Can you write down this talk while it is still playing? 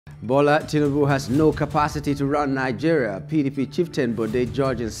Bola Tinubu has no capacity to run Nigeria, PDP chieftain Bode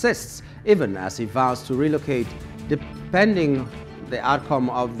George insists, even as he vows to relocate, depending the outcome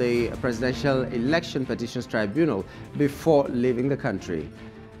of the Presidential Election Petitions Tribunal before leaving the country.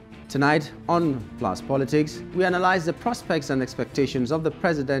 Tonight on Plus Politics, we analyze the prospects and expectations of the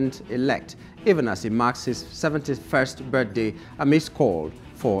president-elect, even as he marks his 71st birthday amidst call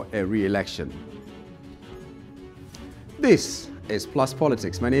for a re-election. This is Plus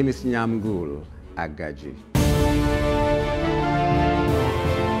Politics. My name is Nyamgul Agaji.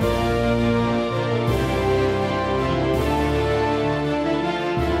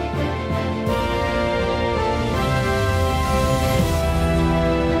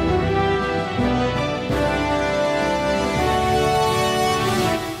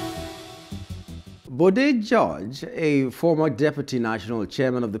 Bode George, a former deputy national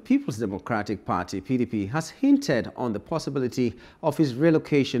chairman of the People's Democratic Party, PDP, has hinted on the possibility of his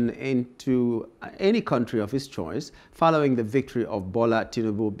relocation into any country of his choice following the victory of Bola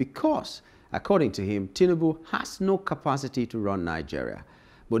Tinubu because, according to him, Tinubu has no capacity to run Nigeria.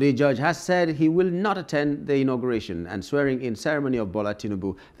 Bode George has said he will not attend the inauguration and swearing-in ceremony of Bola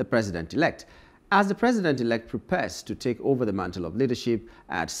Tinubu, the president-elect. As the president-elect prepares to take over the mantle of leadership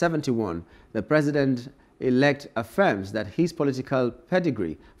at 71, the president-elect affirms that his political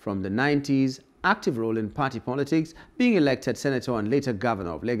pedigree from the 90s, active role in party politics, being elected senator and later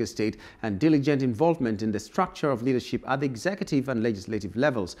governor of Lagos State, and diligent involvement in the structure of leadership at the executive and legislative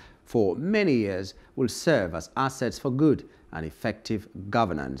levels for many years will serve as assets for good and effective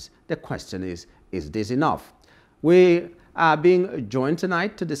governance. The question is this enough? We are being joined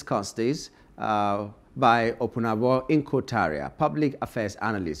tonight to discuss this by Opunabor, Inko-Tariah, Public Affairs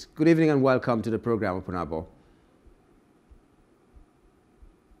Analyst. Good evening and welcome to the program, Opunabor.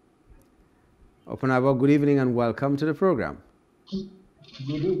 Opunabor, good evening and welcome to the program. Good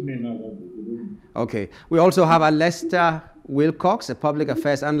evening. Okay. We also have Alesta Wilcox, a Public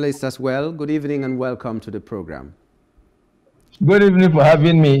Affairs Analyst as well. Good evening and welcome to the program. Good evening for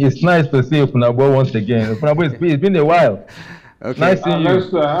having me. It's nice to see Opunabor once again. Opunabor, it's been a while. Okay. Nice seeing you.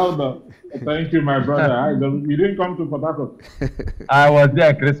 Alesta, thank you, my brother. You didn't come to Port Harcourt. I was there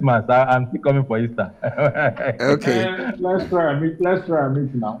at Christmas. I'm still coming for Easter. Okay. Let's try and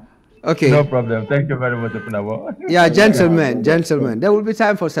meet now. Okay. No problem. Thank you very much, Opunabor. Yeah, gentlemen. There will be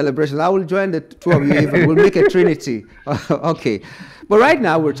time for celebration. I will join the two of you even. We'll make a trinity. Okay. But right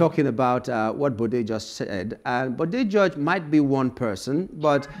now we're talking about what Bode just said. And Bode George might be one person,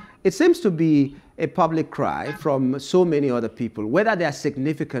 but it seems to be a public cry from so many other people, whether they are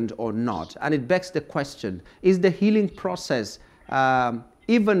significant or not. And it begs the question, is the healing process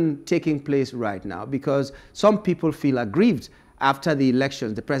even taking place right now? Because some people feel aggrieved after the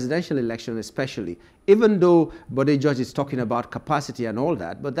elections, the presidential election especially, even though Bode George is talking about capacity and all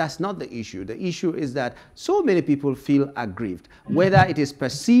that, but that's not the issue. The issue is that so many people feel aggrieved, whether it is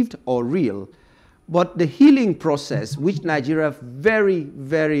perceived or real. But the healing process, which Nigeria very,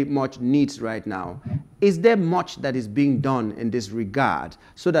 very much needs right now, is there much that is being done in this regard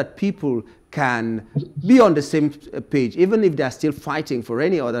so that people can be on the same page, even if they are still fighting for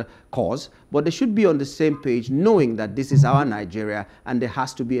any other cause, but they should be on the same page knowing that this is our Nigeria and there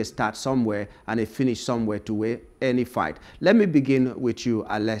has to be a start somewhere and a finish somewhere to any fight. Let me begin with you,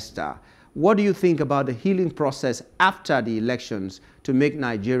 Alesta. What do you think about the healing process after the elections to make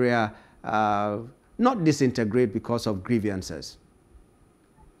Nigeria not disintegrate because of grievances?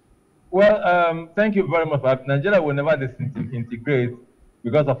 Well, thank you very much. Nigeria will never disintegrate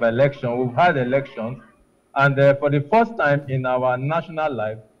because of election. We've had elections, and for the first time in our national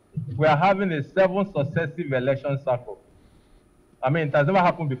life, we are having a 7 successive election cycle. I mean, it has never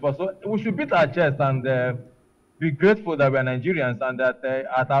happened before. So we should beat our chest and be grateful that we are Nigerians and that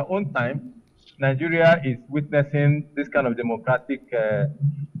at our own time, Nigeria is witnessing this kind of democratic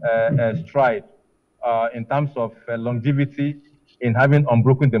stride in terms of longevity in having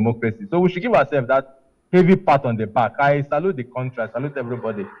unbroken democracy. So we should give ourselves that heavy pat on the back. I salute the country, I salute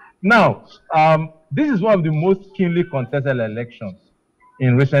everybody. Now, this is one of the most keenly contested elections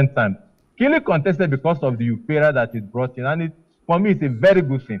in recent times. Keenly contested because of the euphoria that it brought in, and for me, it's a very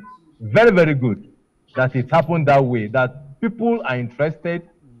good thing. Very, very good that it happened that way, that people are interested,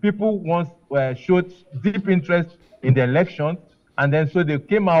 people once showed deep interest in the election, and then so they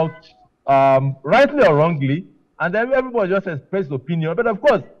came out, rightly or wrongly, and then everybody just expressed opinion. But of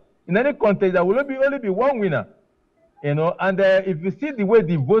course, in any contest, there will only be one winner, you know. And if you see the way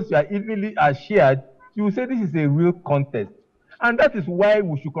the votes are shared, you will say this is a real contest. And that is why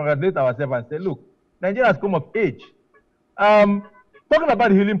we should congratulate ourselves and say, look, Nigeria has come of age. Talking about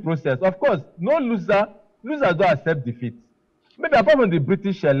the healing process, of course, no losers don't accept defeat. maybe apart from the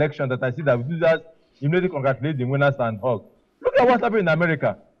British election that I see that we just immediately congratulate the winners and hug. Look at what's happening in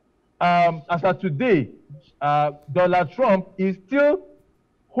America. As of today, Donald Trump is still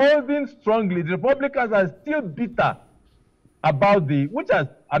holding strongly. The Republicans are still bitter about the,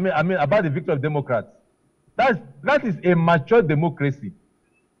 about the victory of Democrats. That is a mature democracy.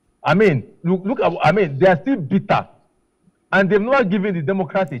 I mean, they are still bitter, and they've not given the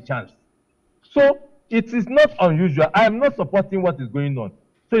Democrats a chance. So it is not unusual. I am not supporting what is going on.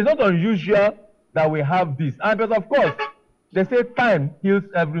 So it's not unusual that we have this. But of course, they say time heals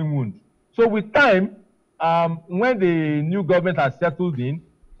every wound. So with time, when the new government has settled in,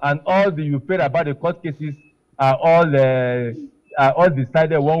 and all the you've heard about the court cases are all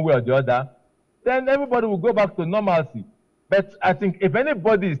decided one way or the other, then everybody will go back to normalcy. But I think if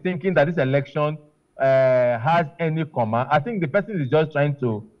anybody is thinking that this election has any comma, I think the person is just trying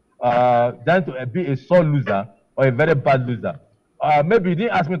to be a sore loser or a very bad loser. Maybe you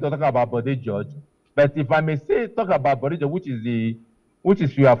didn't ask me to talk about Bode George, but if I may say, talk about Bode George, which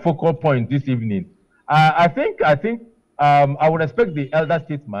is your focal point this evening. I think I would respect the elder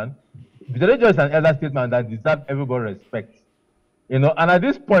statesman. Bode George is an elder statesman that deserves everybody's respect. You know, and at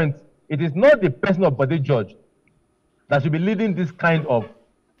this point, it is not the person of Bode George that should be leading this kind of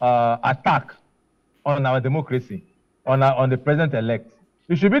attack on our democracy, on the president-elect.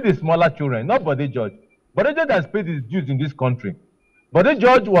 It should be the smaller children, not Bode George. Bode George has paid his dues in this country. Bode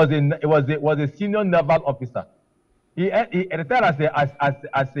George was a senior naval officer. He retired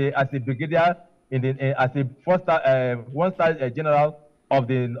as a brigadier as a one-star general of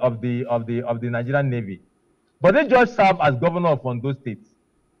the Nigerian Navy. Bode George served as governor of Ondo State.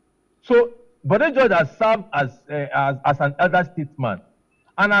 So Bode George has served as an elder statesman,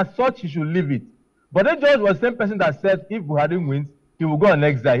 and as such, he should leave it. Bode George was the same person that said if Buhari wins, he will go on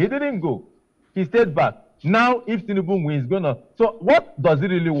exile. He didn't go. He stayed back. Now, if Tinubu wins, so what does he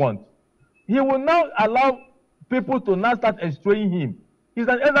really want? He will now allow people to now start destroying him. He's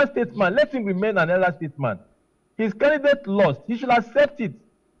an elder statesman. Let him remain an elder statesman. His candidate lost. He should accept it.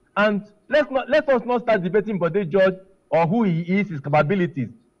 And let us not start debating Bode George or who he is, his capabilities.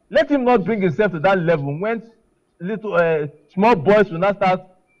 Let him not bring himself to that level when small boys will not start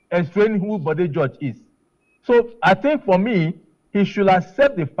explaining who Bode George is. So I think for me, he should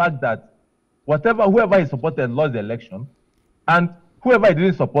accept the fact that whoever he supported lost the election, and whoever he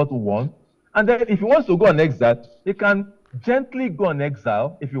didn't support won. And then if he wants to go on exile, he can gently go on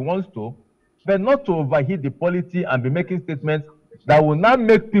exile if he wants to, but not to overheat the polity and be making statements that will not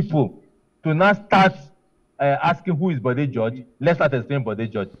make people to now start asking who is Bode George. Let's start explaining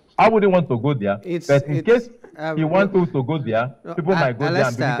Bode George. I wouldn't want to go there, but in case you want to go there, people might go there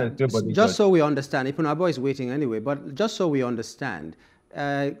and begin to explain Bode George. Just so we understand, Opunabor is waiting anyway, but just so we understand,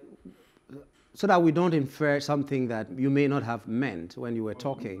 so that we don't infer something that you may not have meant when you were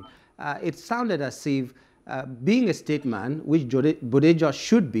talking, it sounded as if being a statesman, which Bode George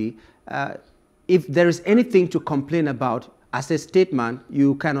should be, if there is anything to complain about, as a statesman,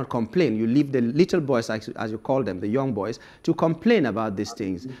 you cannot complain. You leave the little boys, as you call them, the young boys, to complain about these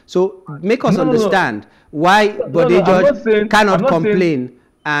things. So make us understand why Bode George cannot complain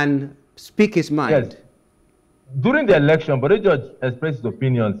and speak his mind. Yes. During the election, Bode George expressed his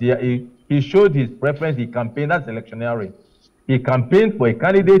opinions. He showed his preference. He campaigned. That's electioneering. He campaigned for a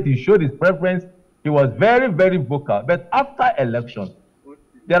candidate. He showed his preference. He was very, very vocal. But after election,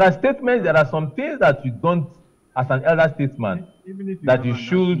 there are statements, there are some things that you don't, as an elder statesman, that you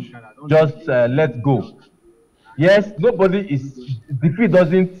should just let go. Yes, defeat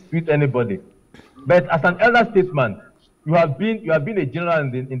doesn't fit anybody. But as an elder statesman, you have been a general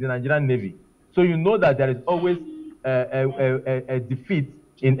in the Nigerian Navy. So you know that there is always a defeat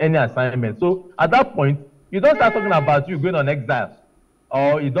in any assignment. So at that point, you don't start talking about you going on exile,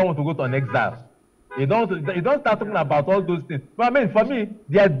 or you don't want to go to an exile. You don't start talking about all those things. But I mean, for me,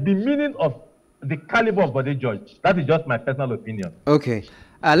 the meaning of the caliber of Bode George. That is just my personal opinion. Okay.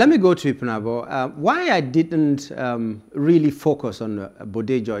 Let me go to Opunabor. Why I didn't really focus on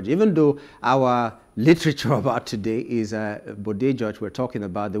Bode George, even though our literature about today is Bode George, we're talking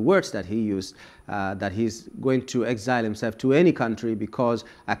about the words that he used, that he's going to exile himself to any country because,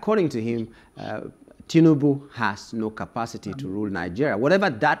 according to him, Tinubu has no capacity to rule Nigeria. Whatever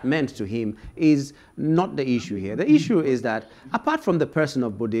that meant to him is not the issue here. The issue is that, apart from the person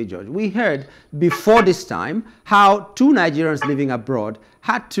of Bode George, we heard before this time how two Nigerians living abroad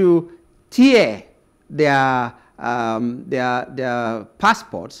had to tear their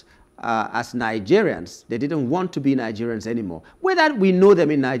passports as Nigerians. They didn't want to be Nigerians anymore. Whether we know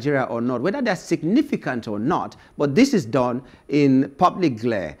them in Nigeria or not, whether they're significant or not, but this is done in public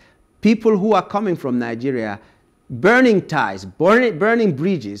glare. People who are coming from Nigeria burning ties, burning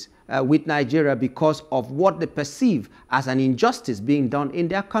bridges with Nigeria because of what they perceive as an injustice being done in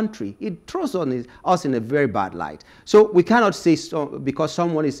their country. It throws us in a very bad light. So we cannot say because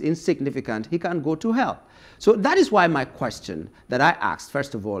someone is insignificant, he can go to hell. So that is why my question that I asked,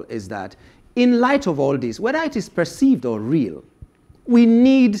 first of all, is that in light of all this, whether it is perceived or real, we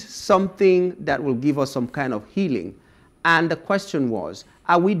need something that will give us some kind of healing. And the question was,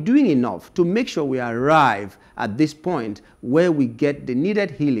 are we doing enough to make sure we arrive at this point where we get the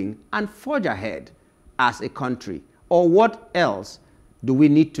needed healing and forge ahead as a country? Or what else do we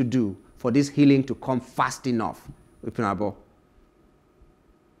need to do for this healing to come fast enough? Opunabor.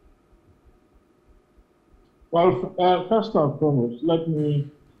 Well, first and foremost, let me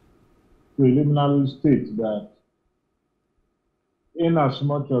preliminarily state that in as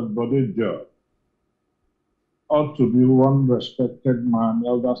much as Bode George ought to be one respected man,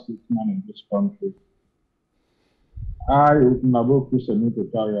 elder statesman in this country, I, Opunabor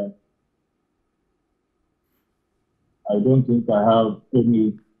Inko-Tariah, I don't think I have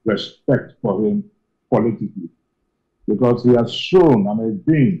any respect for him politically, because he has shown and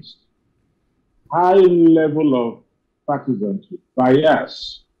evinced high level of partisanship,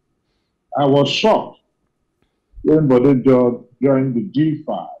 bias. I was shocked when Bode George joined the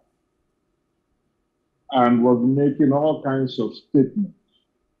G5 and was making all kinds of statements.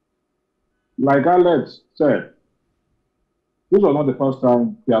 Like Alesta said, this was not the first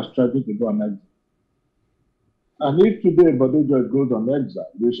time he has tried to go on exile. And if today Bode George goes on exile,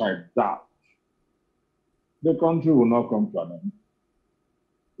 which I doubt, the country will not come to an end.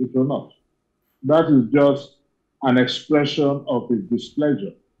 It will not. That is just an expression of his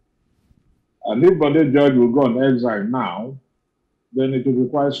displeasure. And if Bode George will go on exile now, then it will be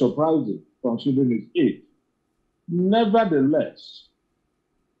quite surprising, considering his age. Nevertheless,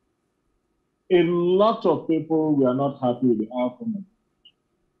 a lot of people were not happy with the outcome.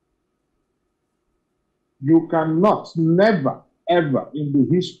 You cannot, never, ever in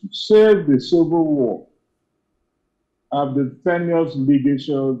the history, save the Civil War, have the tenuous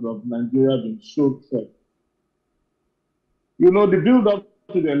legations of Nigeria been so threatened. You know, the build-up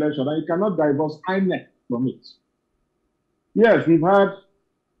to the election, and you cannot divorce INEC from it. Yes, we've had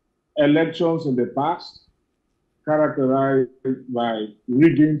elections in the past characterized by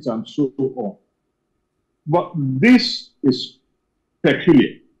riggings and so on. But this is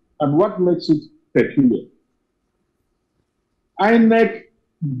peculiar. And what makes it peculiar? INEC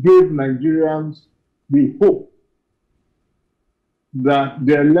gave Nigerians the hope that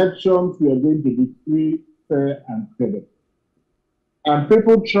the elections were going to be free, fair, and credible. And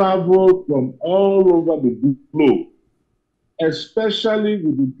people traveled from all over the globe, especially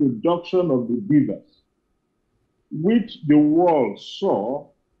with the introduction of the beavers, which the world saw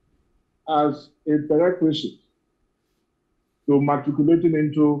as a prerequisite to matriculating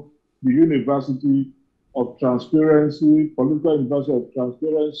into the University of Transparency, Political University of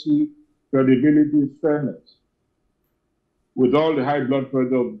Transparency, Credibility, Fairness, with all the high blood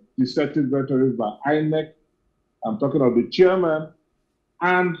pressure of deceptive rhetoric by INEC. I'm talking of the chairman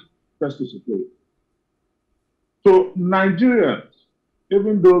and Festus Secretary. So Nigerians,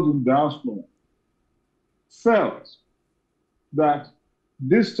 even those in diaspora, felt that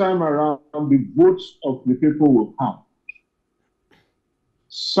this time around the votes of the people will count.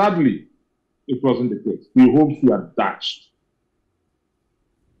 Sadly, it wasn't the case. The hopes were dashed.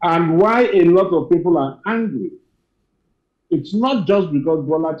 And why a lot of people are angry, it's not just because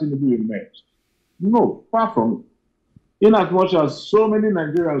Bola Tinubu emerged. No, far from it. In as much as so many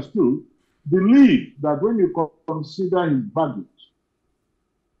Nigerians too believe that when you consider his baggage,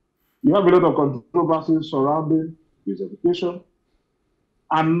 you have a lot of controversies surrounding his education,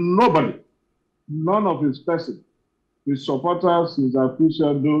 and nobody, none of his persons, his supporters, his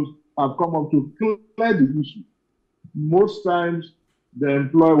officials, those have come up to clear the issue. Most times they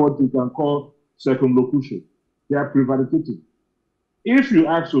employ what you can call circumlocution. They are prevaricating. If you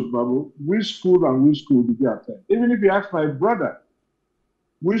ask Opunabor, which school and which school did you attend? Even if you ask my brother,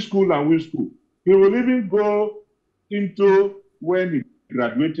 which school and which school, he will even go into when he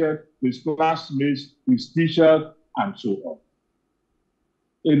graduated, his classmates, his teachers, and so on.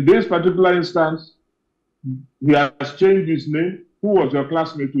 In this particular instance, he has changed his name. Who was your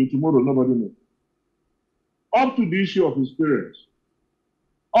classmate till tomorrow? Nobody knows. Up to the issue of his parents,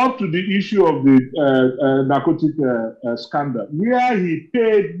 up to the issue of the narcotic scandal, where he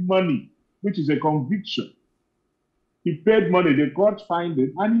paid money, which is a conviction. He paid money, the court fined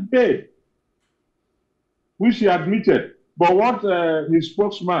him, and he paid, which he admitted. But what his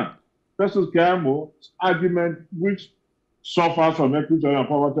spokesman, Festus Keamo's argument, which suffers from equity and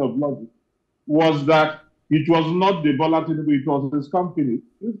poverty of logic, was that It was not the Bola Tinubu, it was his company.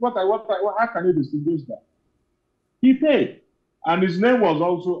 How can you distinguish that? He paid. And his name was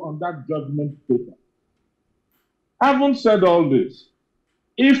also on that judgment paper. Having said all this,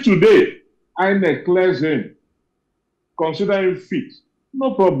 if today INEC clears him, consider him fit,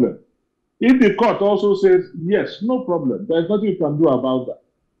 no problem. If the court also says yes, no problem. There's nothing you can do about that.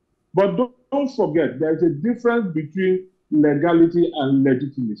 But don't forget, there's a difference between legality and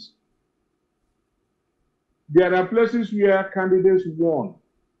legitimacy. There are places where candidates won,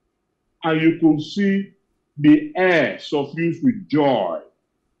 and you could see the air suffused with joy.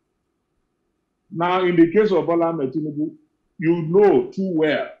 Now, in the case of Bola Tinubu, you know too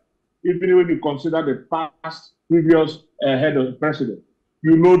well, even when you consider the previous head of the president,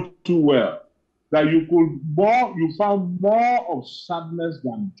 you know too well that you found more of sadness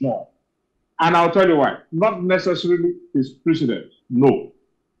than joy. And I'll tell you why. Not necessarily his precedent. No.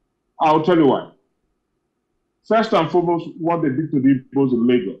 I'll tell you why. First and foremost, what they did to the Igbos in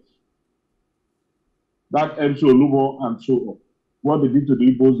Lagos. That MC Olumo and so on. What they did to the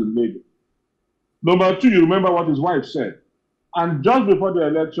Igbos in Lagos. Number two, you remember what his wife said. And just before the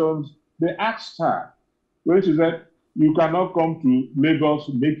elections, they asked her, when she said, you cannot come to Lagos,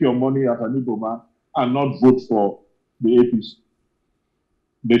 make your money as an Igbo man, and not vote for the APC.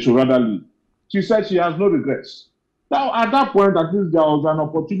 They should rather leave. She said she has no regrets. Now, at that point, at least there was an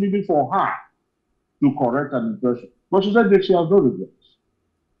opportunity for her to correct an impression. But she said that she has no regrets.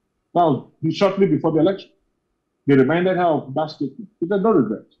 That was shortly before the election. They reminded her of that statement. She said no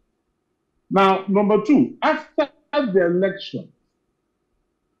regrets. Now, number two, after the election,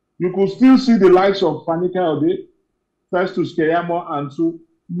 you could still see the likes of Fani Kayode, Festus Keyamo, and so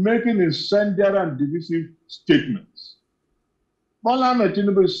making incendiary and divisive statements. Bola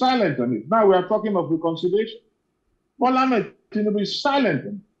Tinubu is silent on it. Now we are talking of reconciliation. Bola Tinubu is silent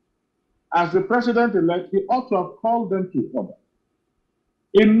on it. As the president-elect, he ought to have called them to order.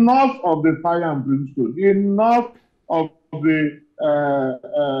 Enough of the fire and brimstone. Enough of the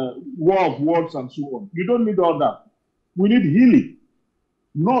war of words and so on. You don't need all that. We need healing.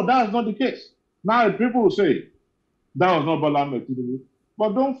 No, that's not the case. Now, people will say, that was not Bola Tinubu.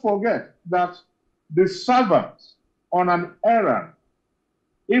 But don't forget that the servant on an errand,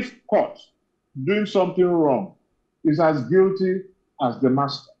 if caught doing something wrong, is as guilty as the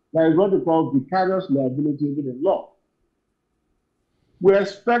master. That is what they call vicarious liability even in law. We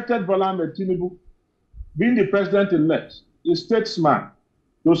expected Bola Tinubu, being the president-elect, a statesman,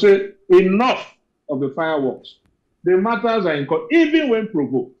 to say enough of the fireworks. The matters are in court, even when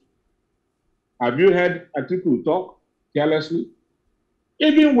provoked. Have you heard Atiku talk carelessly?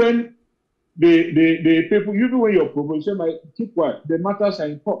 Even when the people, even when you're provoked, you say, keep quiet, the matters are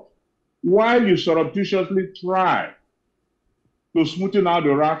in court. While you surreptitiously try to smoothen out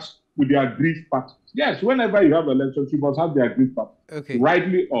the rats with their grief parties. Yes, whenever you have elections, you must have their grief party. Okay.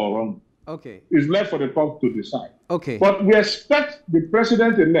 Rightly or wrongly. Okay. It's left for the court to decide. Okay. But we expect the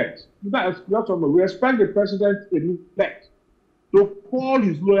president-elect, we expect the president-elect to call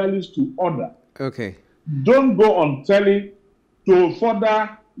his loyalists to order. Okay. Don't go on telly to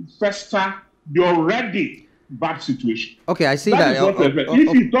further fester the already bad situation. Okay, I see that.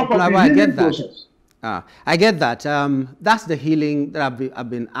 If you talk about the healing process. I get that. That's the healing that I've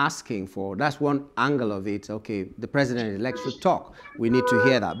been asking for. That's one angle of it. Okay, the president-elect should talk. We need to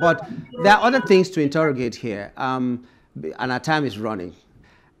hear that. But there are other things to interrogate here, and our time is running.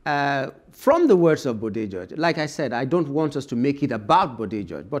 From the words of Bode George, like I said, I don't want us to make it about Bode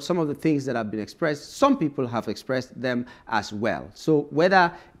George, but some of the things that have been expressed, some people have expressed them as well. So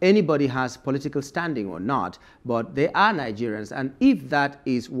whether anybody has political standing or not, but they are Nigerians, and if that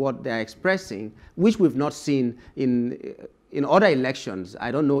is what they're expressing, which we've not seen in other elections,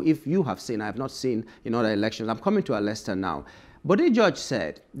 I don't know if you have seen, I have not seen in other elections. I'm coming to Alesta now. Bode George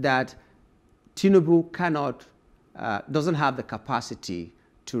said that Tinubu doesn't have the capacity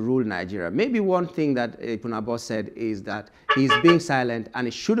to rule Nigeria. Maybe one thing that Opunabor said is that he's being silent and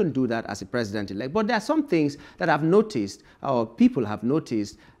he shouldn't do that as a president-elect. But there are some things that I've noticed, or people have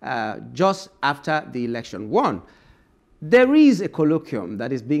noticed, just after the election. One, there is a colloquium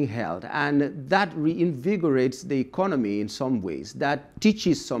that is being held, and that reinvigorates the economy in some ways, that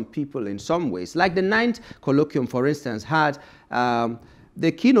teaches some people in some ways. Like the 9th colloquium, for instance, had,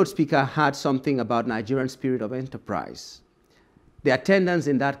 the keynote speaker had something about Nigerian spirit of enterprise. The attendance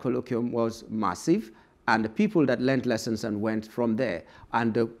in that colloquium was massive, And the people that learned lessons and went from there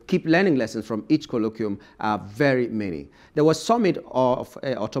and keep learning lessons from each colloquium are very many. There was summit of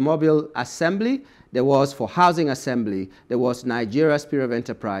automobile assembly. There was for housing assembly. There was Nigeria Spirit of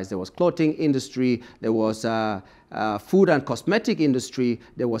Enterprise. There was clothing industry. There was food and cosmetic industry.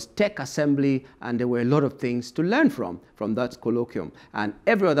 There was tech assembly. And there were a lot of things to learn from that colloquium. And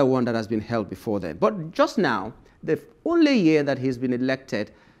every other one that has been held before then. But just now, the only year that he's been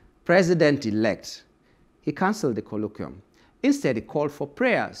elected president-elect, he canceled the colloquium. Instead, he called for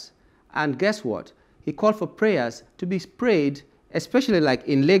prayers. And guess what? He called for prayers to be prayed, especially like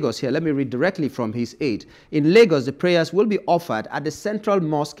in Lagos here. Let me read directly from his aide. In Lagos, the prayers will be offered at the central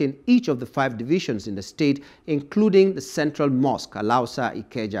mosque in each of the 5 divisions in the state, including the central mosque, Alausa,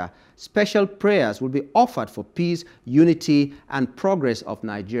 Ikeja. Special prayers will be offered for peace, unity, and progress of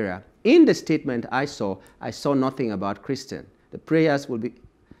Nigeria. In the statement I saw nothing about Christian. The prayers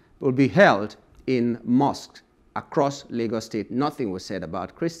will be held in mosques across Lagos State. Nothing was said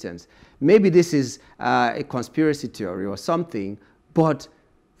about Christians. Maybe this is a conspiracy theory or something, but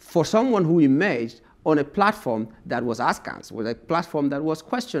for someone who emerged on a platform that was askance, with a platform that was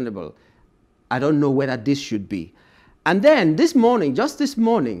questionable, I don't know whether this should be. And then this morning, just this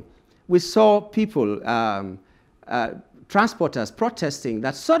morning, we saw people, transporters protesting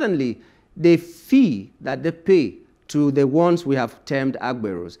that suddenly the fee that they pay to the ones we have termed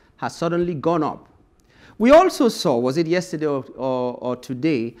Agberos has suddenly gone up. We also saw, was it yesterday or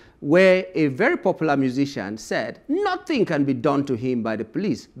today, where a very popular musician said nothing can be done to him by the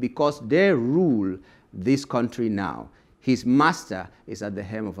police because they rule this country now. His master is at the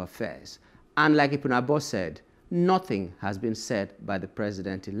helm of affairs. And like Opunabor said, nothing has been said by the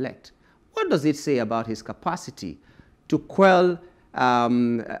president-elect. What does it say about his capacity to quell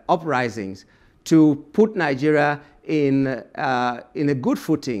uprisings, to put Nigeria in a good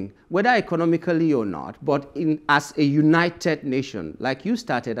footing, whether economically or not, but as a united nation? Like you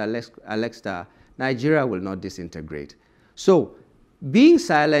started, Alesta, Nigeria will not disintegrate. So being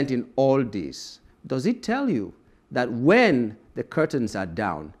silent in all this, does it tell you that when the curtains are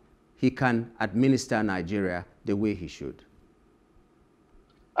down, he can administer Nigeria the way he should?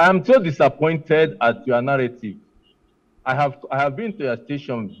 I'm so disappointed at your narrative. I have been to your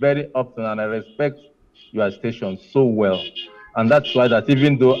station very often, and I respect your station so well. And that's why that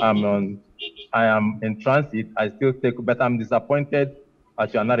even though I am in transit, I still take, but I'm disappointed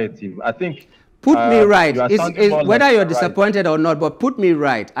at your narrative. I think put me right. Whether like you're disappointed or not, but put me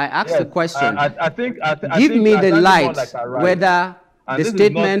right. I asked the question. I think give me the light like whether the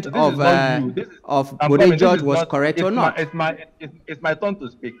statement of Bode George was correct or not. It's my turn to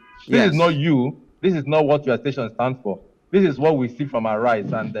speak. Yes. This is not you. This is not what your station stands for. This is what we see from our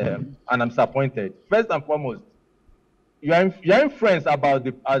rise, and I'm disappointed. First and foremost, you're influenced about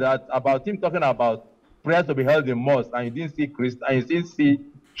about him talking about prayers to be held in mosque, and you didn't see Christ, and you didn't see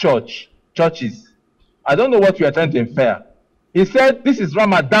churches. I don't know what you are trying to infer. He said this is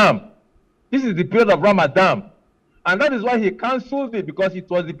Ramadan. This is the period of Ramadan, and that is why he cancelled it, because it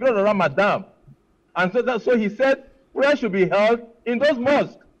was the period of Ramadan, and so he said prayer should be held in those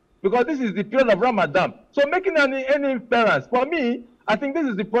mosques, because this is the period of Ramadan. So making any inference, for me, I think this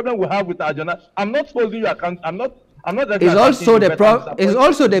is the problem we have with our journal. I'm not holding you account. I'm not. It's also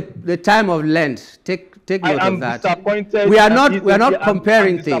the time of Lent. Take note of that. Disappointed. We are not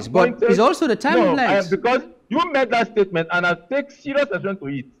comparing things, but it's also the time of Lent. Because you made that statement, and I take serious attention to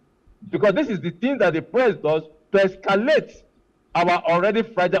it, because this is the thing that the press does to escalate our already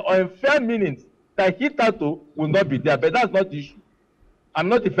fragile or unfair meanings that hitherto will not be there. But that's not the issue. I'm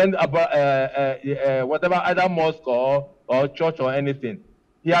not defending about whatever, either mosque or church or anything.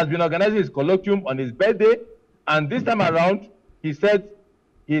 He has been organizing his colloquium on his birthday, and this time around, he said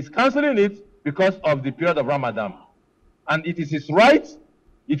he's cancelling it because of the period of Ramadan. And it is his right,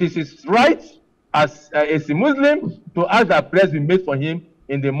 as a Muslim to ask that prayers be made for him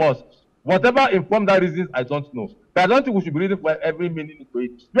in the mosque. Whatever informed that reasons, I don't know. But I don't think we should be reading for every meaning to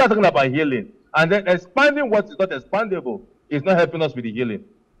it. We are talking about healing. And then expanding what is not expandable is not helping us with the healing.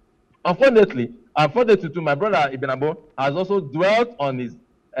 Unfortunately too, my brother Opunabor has also dwelt on his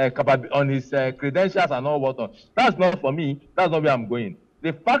credentials and all whatnot. That's not for me. That's not where I'm going.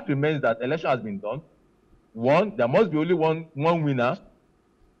 The fact remains that election has been done. There must be only one winner.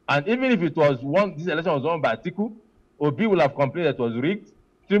 And even if it was this election was won by Atiku, Obi will have complained that it was rigged.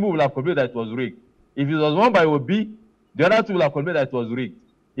 Tinubu will have complained that it was rigged. If it was won by Obi, the other two will have complained that it was rigged.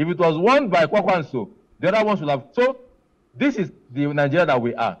 If it was won by Kwakwanso, the other one should have. So this is the Nigeria that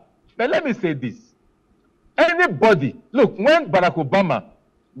we are. But let me say this. Anybody, look, when Barack Obama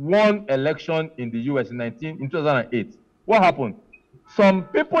won election in the US in 2008, what happened? Some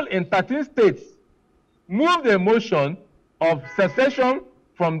people in 13 states moved a motion of secession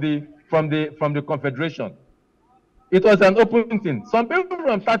from the Confederation. It was an open thing. Some people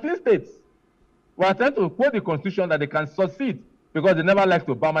from 13 states were trying to quote the Constitution that they can succeed because they never liked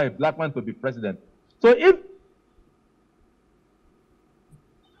Obama, a black man, to be president. So if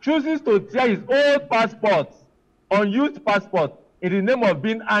chooses to tear his old passport, unused passport, in the name of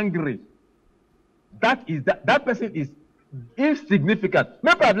being angry, that person is insignificant.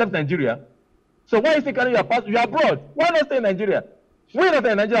 Maybe I've left Nigeria. So why is he carrying your passport? You are abroad. Why not stay in Nigeria? We are not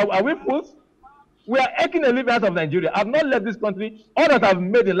in Nigeria. Are we fools? We are making a living out of Nigeria. I've not left this country. All that I've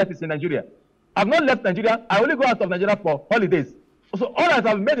made in life is in Nigeria. I've not left Nigeria. I only go out of Nigeria for holidays. So all that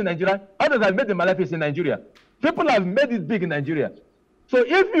I've made in Nigeria, all that I've made in my life is in Nigeria. People have made it big in Nigeria. So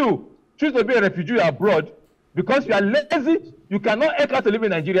if you choose to be a refugee abroad because you are lazy, you cannot eke out to live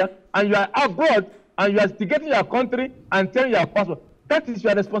in Nigeria, and you are abroad and you are instigating your country and tearing your passport, that is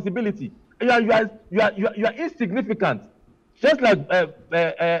your responsibility. You are insignificant. Just like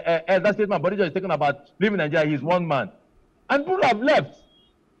that statement Bodijo is talking about living in Nigeria, he's one man. And people have left.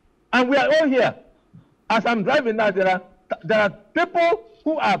 And we are all here. As I'm driving now, there are people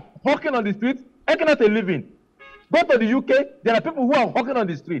who are hawking on the street, making out a living. Go to the UK, there are people who are hawking on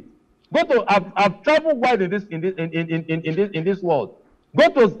the street. I've traveled wide in this world. Go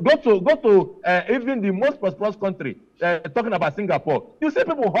to even the most prosperous country, talking about Singapore. You see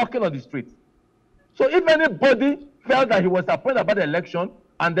people hawking on the street. So if anybody felt that he was appointed about the election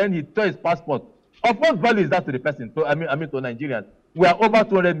and then he tore his passport, of what value is that to the person? To Nigerians. We are over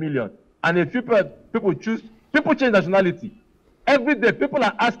 200 million, and if people change nationality every day. People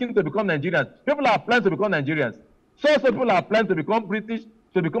are asking to become Nigerians. People are applying to become Nigerians. So people are applying to become British,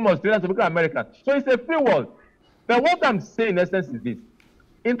 to become Australians, to become Americans. So it's a free world. But what I'm saying in essence is this: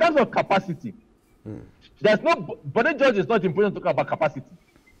 in terms of capacity, there's no. But George is not important to talk about capacity.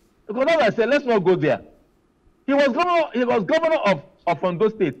 Because as I said, let's not go there. He was governor of Ondo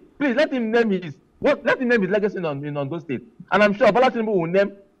State. Please let him name his legacy in Ondo State. And I'm sure Bola Tinubu will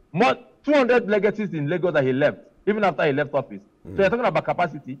name more 200 legacies in Lagos that he left, even after he left office. So you're talking about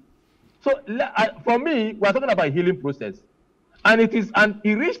capacity. So for me, we're talking about a healing process. And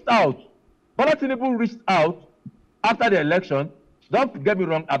he reached out. Bola Tinubu reached out after the election. Don't get me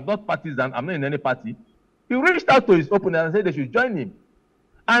wrong, I'm not partisan, I'm not in any party. He reached out to his opponent and said they should join him.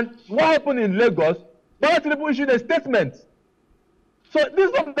 And what happened in Lagos, Bola Tinubu issued a statement. So this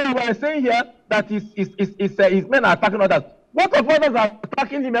is something we are saying here, that his men are attacking others. What of others are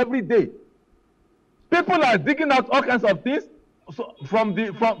attacking him every day? People are digging out all kinds of things, so from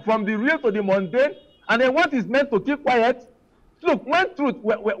the real to the mundane, and they want his men to keep quiet. Look,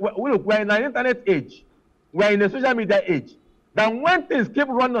 we're in an internet age, we're in a social media age. Then when things keep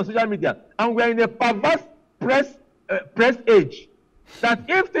running on social media, and we're in a perverse press age, that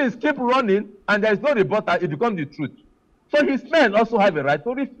if things keep running and there is no rebuttal, it becomes the truth. So his men also have a right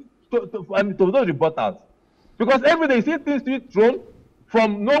to those rebuttals. Because every day you see things being thrown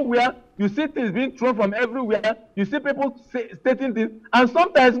from nowhere, you see things being thrown from everywhere, you see people stating things, and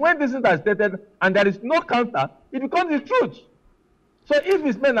sometimes when these things are stated and there is no counter, it becomes the truth. So if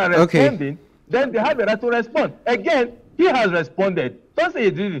his men are responding, then they have a right to respond. Again, he has responded. Don't say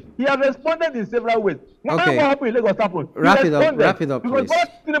he did it. He has responded in several ways. What happened in Lagos happened. Wrap it up, because please.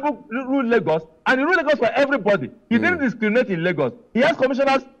 Tinubu ruled Lagos, and he ruled Lagos for everybody. He didn't discriminate in Lagos. He has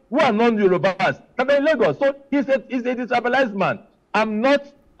commissioners who are non-Yorubas that are in Lagos. So he's a destabilized man. I'm not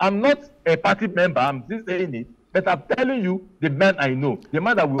a party member. I'm still saying it, but I'm telling you the man I know, the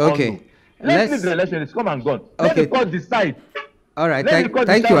man that we all know. Let's leave the election. It's come and gone. Let the court decide. All right, thank you,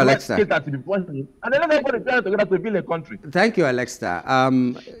 Alesta. And then everybody trying together to build a country. Thank you, Alesta.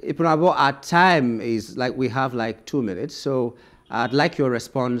 Opunabor, our time is we have 2 minutes, so I'd like your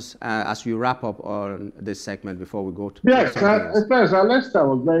response as we wrap up on this segment before we go to. Yes, at first, Alesta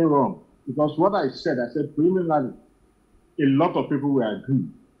was very wrong, because what I said preliminarily, a lot of people will agree.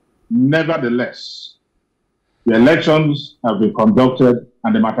 Nevertheless, the elections have been conducted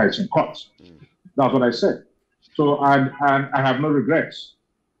and the matter is in court. That's what I said. So, and I have no regrets,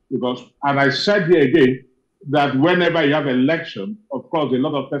 because, and I said here again, that whenever you have election, of course, a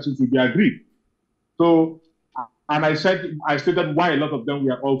lot of persons will be agreed. So, and I stated why a lot of them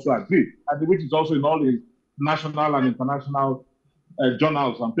were also agreed, and which is also in all the national and international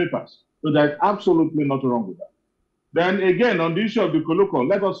journals and papers. So there's absolutely nothing wrong with that. Then again, on the issue of the colloquial,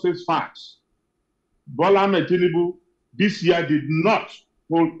 let us face facts. Bola Ahmed Tinubu this year did not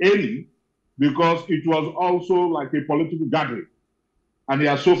hold any, because it was also like a political gathering. And he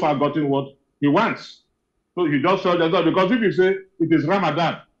has so far gotten what he wants. So he just said that, because if you say it is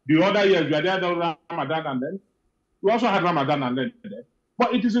Ramadan, the other years we had Ramadan and then, we also had Ramadan and then.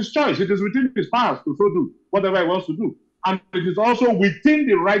 But it is his choice. It is within his powers to so do whatever he wants to do. And it is also within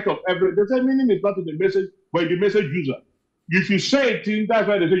the right of every. They say meaning is not in the message, but in the message user. If you say a thing, that's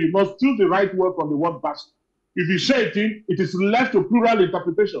why they say you must choose the right word from the word basket. If you say a thing, it is left to plural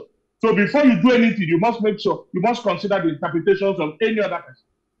interpretation. So before you do anything, you must make sure, you must consider the interpretations of any other person.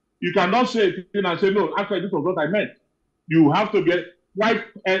 You cannot say a thing and say, no, actually, this was what I meant. You have to be quite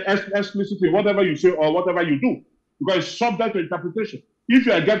explicit in whatever you say or whatever you do, because it's subject to interpretation. If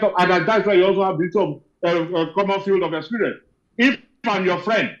you get up, and that's why you also have this common field of experience. If I'm your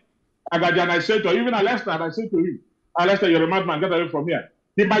friend, and I say to even Alesta, and I say to him, Alesta, you're a madman, get away from here.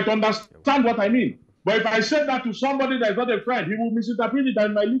 He might understand what I mean. But if I say that to somebody that's not a friend, he will misinterpret it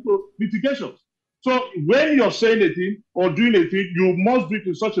and might lead to litigations. So when you're saying a thing or doing a thing, you must do it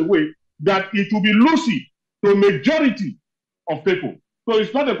in such a way that it will be elusive to a majority of people. So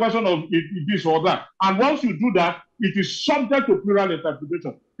it's not a question of this or that. And once you do that, it is subject to plural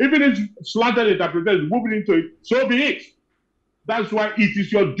interpretation. Even if slanted interpretation is moving into it, so be it. That's why it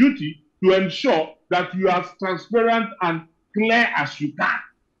is your duty to ensure that you are transparent and clear as you can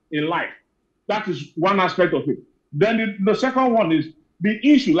in life. That is one aspect of it. Then the second one is the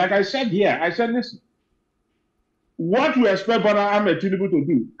issue. Like I said here, I said, listen, what we expect Brother Ahmed Tinubu to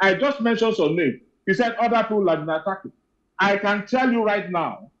do, I just mentioned some names. He said other people have been attacking. I can tell you right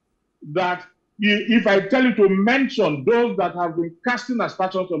now that if I tell you to mention those that have been casting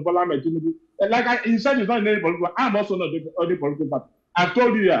aspersions on Bola Ahmed Tinubu, he said he's not in any political, I'm also not in any political party. I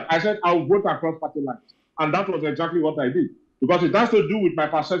told you here, I said I'll vote across party lines. And that was exactly what I did. Because it has to do with my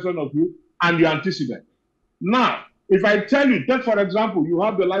perception of you and your antecedent. Now, if I tell you, take for example, you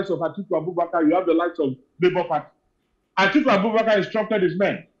have the likes of Atiku Abubakar, you have the likes of Labour Party. Atiku Abubakar instructed his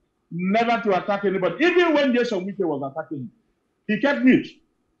men never to attack anybody. Even when Jason Wike was attacking him, he kept mute.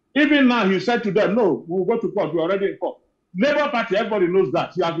 Even now, he said to them, no, we'll go to court. We're already in court. Labour Party, everybody knows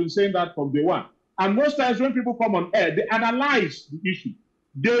that. He has been saying that from day one. And most times when people come on air, they analyze the issue.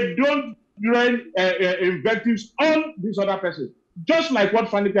 They don't rain invectives on this other person. Just like what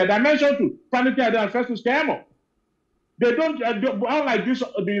Fanike I mentioned to Fanike and Festus Kemo. They don't, unlike this,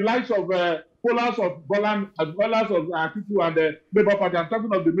 the likes of Polas of Bolan, as well as of Atiku and the Labour Party. I'm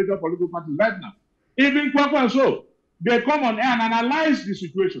talking of the major political parties right now. Even Kwakwa and so, they come on air and analyze the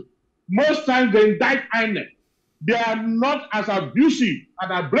situation. Most times they indict INEC. They are not as abusive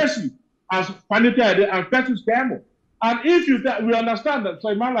and abrasive as Fanike and Festus Kemo. And if we understand that, so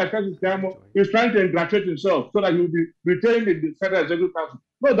a man like Festus Kemo is trying to ingratiate himself so that he will be retained in the Federal Executive Council.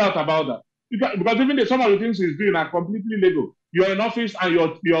 No doubt about that. Because even some of the things he's doing are completely legal. You're in office and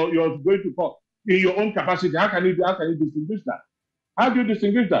you're going to court in your own capacity. How can you distinguish that? How do you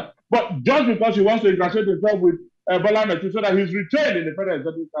distinguish that? But just because he wants to ingratiate himself with Bola Ahmed so that he's retained in the Federal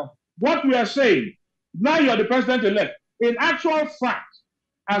Executive Council. What we are saying, now you're the president-elect. In actual fact,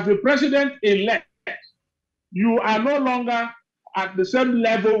 as the president-elect, you are no longer at the same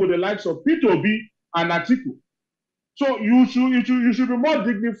level with the likes of P2B and Atiku. So you should be more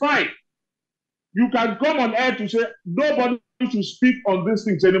dignified. You can come on air to say, nobody should speak on these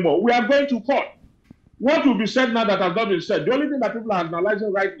things anymore. We are going to court. What will be said now that has not been said? The only thing that people are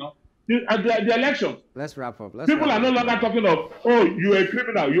analyzing right now is the elections. Let's wrap up. People are no longer talking of, oh, you're a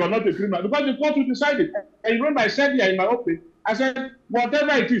criminal, you are not a criminal. Because the court will decide it. And remember I said here in my opening, I said,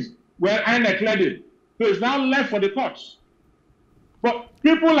 whatever it is, well, I declared it. So it's now left for the courts. But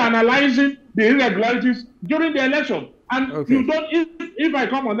people are analyzing the irregularities during the election. And you don't, if I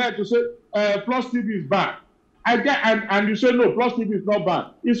come on there to say Plus TV is bad, and you say no, Plus TV is not bad.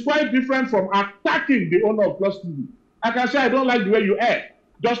 It's quite different from attacking the owner of Plus TV. I can say I don't like the way you air.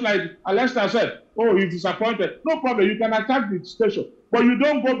 Just like Alesta said, oh, he's disappointed. No problem, you can attack the station. But you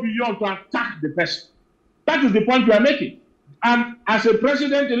don't go beyond to attack the person. That is the point we are making. And as a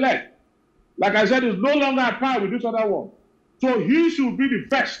president-elect, like I said, is no longer a par with this other one. So he should be the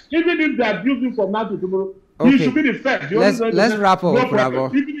first. Even if they abuse him from now to tomorrow, he should be the first. Let's wrap up,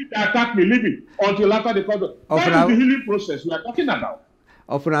 Opunabor. Even if they attack me, leave it until after the court. That is the healing process we are talking about.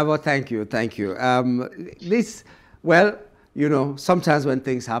 Opunabor, thank you. Sometimes when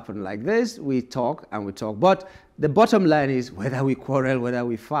things happen like this, we talk and we talk. But the bottom line is, whether we quarrel, whether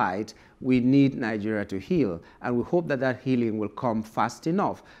we fight, we need Nigeria to heal. And we hope that that healing will come fast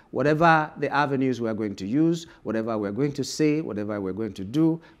enough. Whatever the avenues we're going to use, whatever we're going to say, whatever we're going to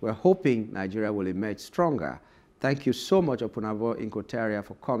do, we're hoping Nigeria will emerge stronger. Thank you so much, Opunabor Inko-Tariah,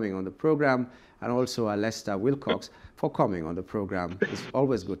 for coming on the program, and also Alesta Wilcox for coming on the program. It's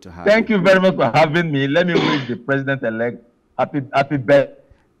always good to have you. Thank you very much for having me. Let me wish the president-elect happy birthday.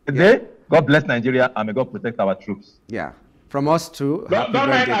 Yeah. God bless Nigeria, and may God protect our troops. Yeah. From us too. Don't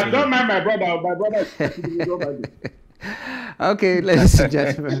mind my brother. My brother is Okay, ladies and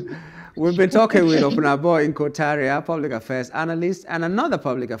gentlemen, we've been talking with Opunabor Inko-Tariah, public affairs analyst, and another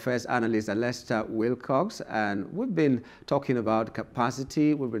public affairs analyst, Alesta Wilcox. And we've been talking about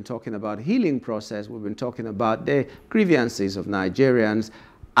capacity, we've been talking about healing process, we've been talking about the grievances of Nigerians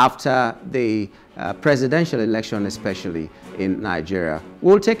after the presidential election, especially in Nigeria.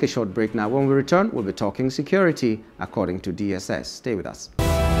 We'll take a short break now. When we return, we'll be talking security according to DSS. Stay with us.